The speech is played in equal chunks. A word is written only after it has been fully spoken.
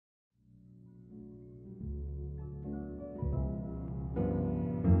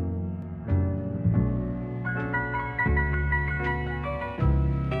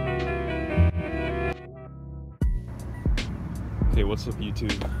what's up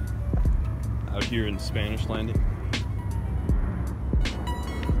YouTube? Out here in Spanish Landing.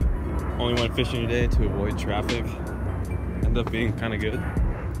 Only went fishing today to avoid traffic. Ended up being kind of good.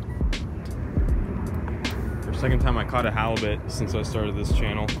 For the second time I caught a halibut since I started this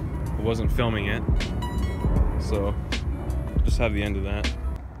channel. I wasn't filming it, so just have the end of that.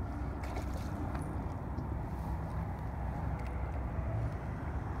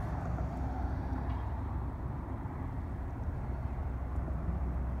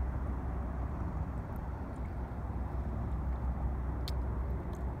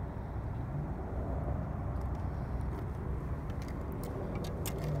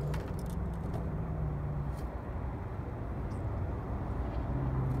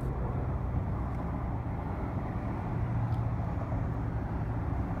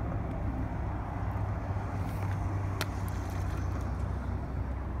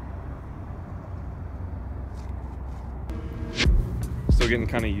 Still getting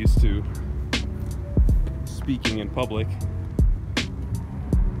kind of used to speaking in public.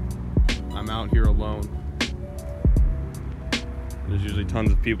 I'm out here alone. There's usually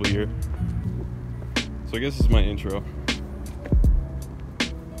tons of people here. So I guess this is my intro.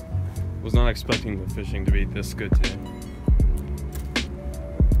 Was not expecting the fishing to be this good today.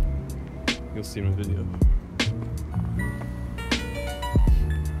 You'll see in the video.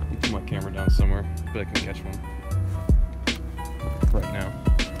 I'll put my camera down somewhere, but I can catch one right now.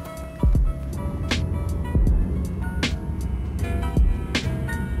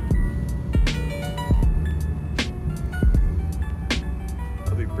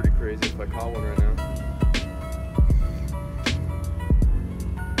 That'd be pretty crazy if I caught one right now.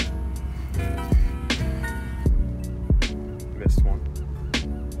 Missed one.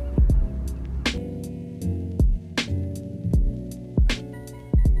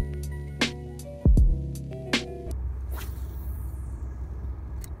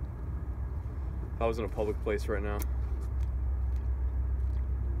 If I was in a public place right now,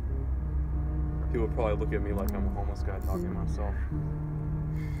 people would probably look at me like I'm a homeless guy talking to myself.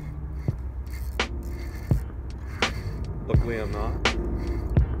 Luckily I'm not.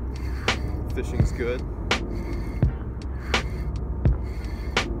 Fishing's good.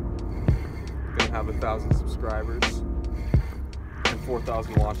 Gonna have 1,000 subscribers and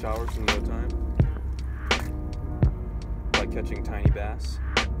 4,000 watch hours in no time by catching tiny bass.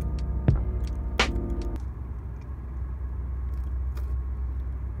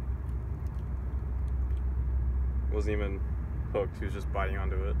 Wasn't even hooked, he was just biting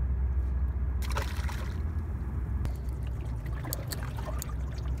onto it.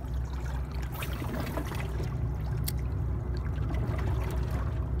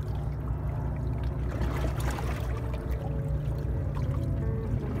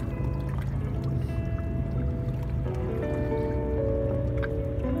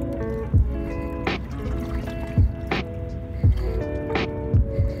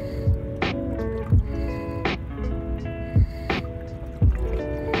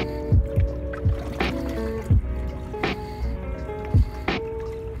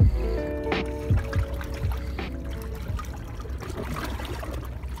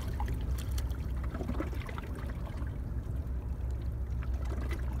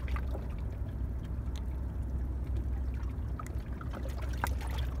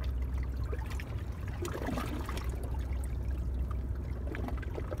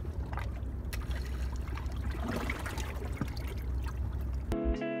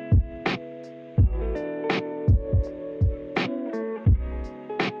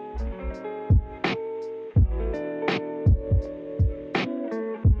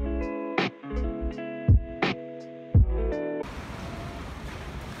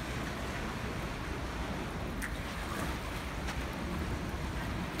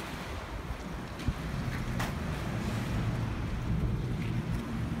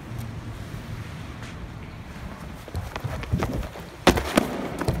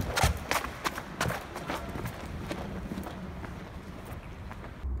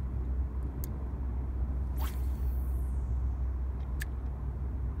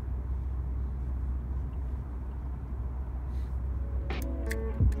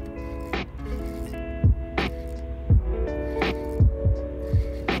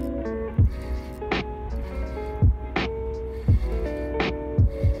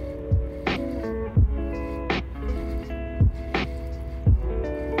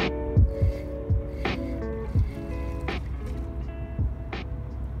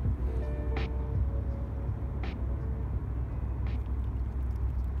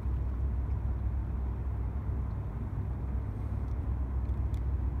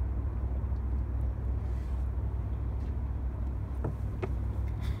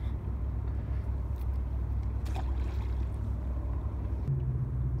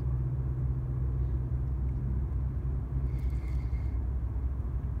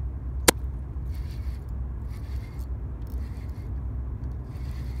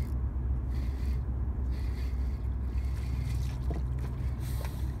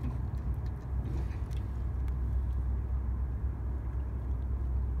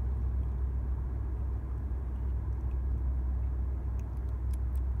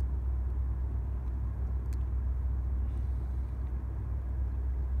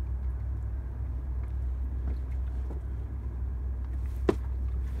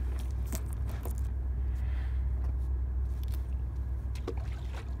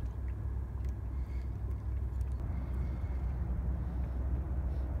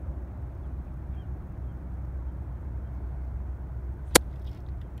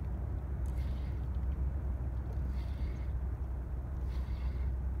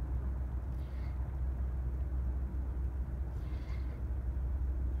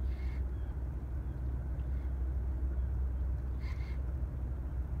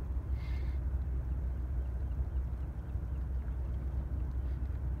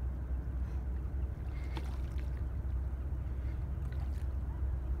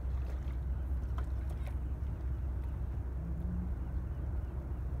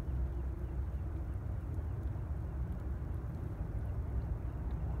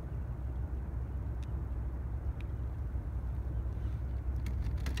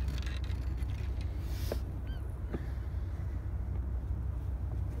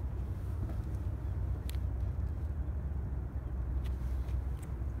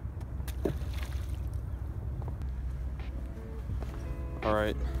 All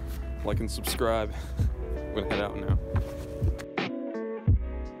right, like and subscribe. I'm gonna head out now.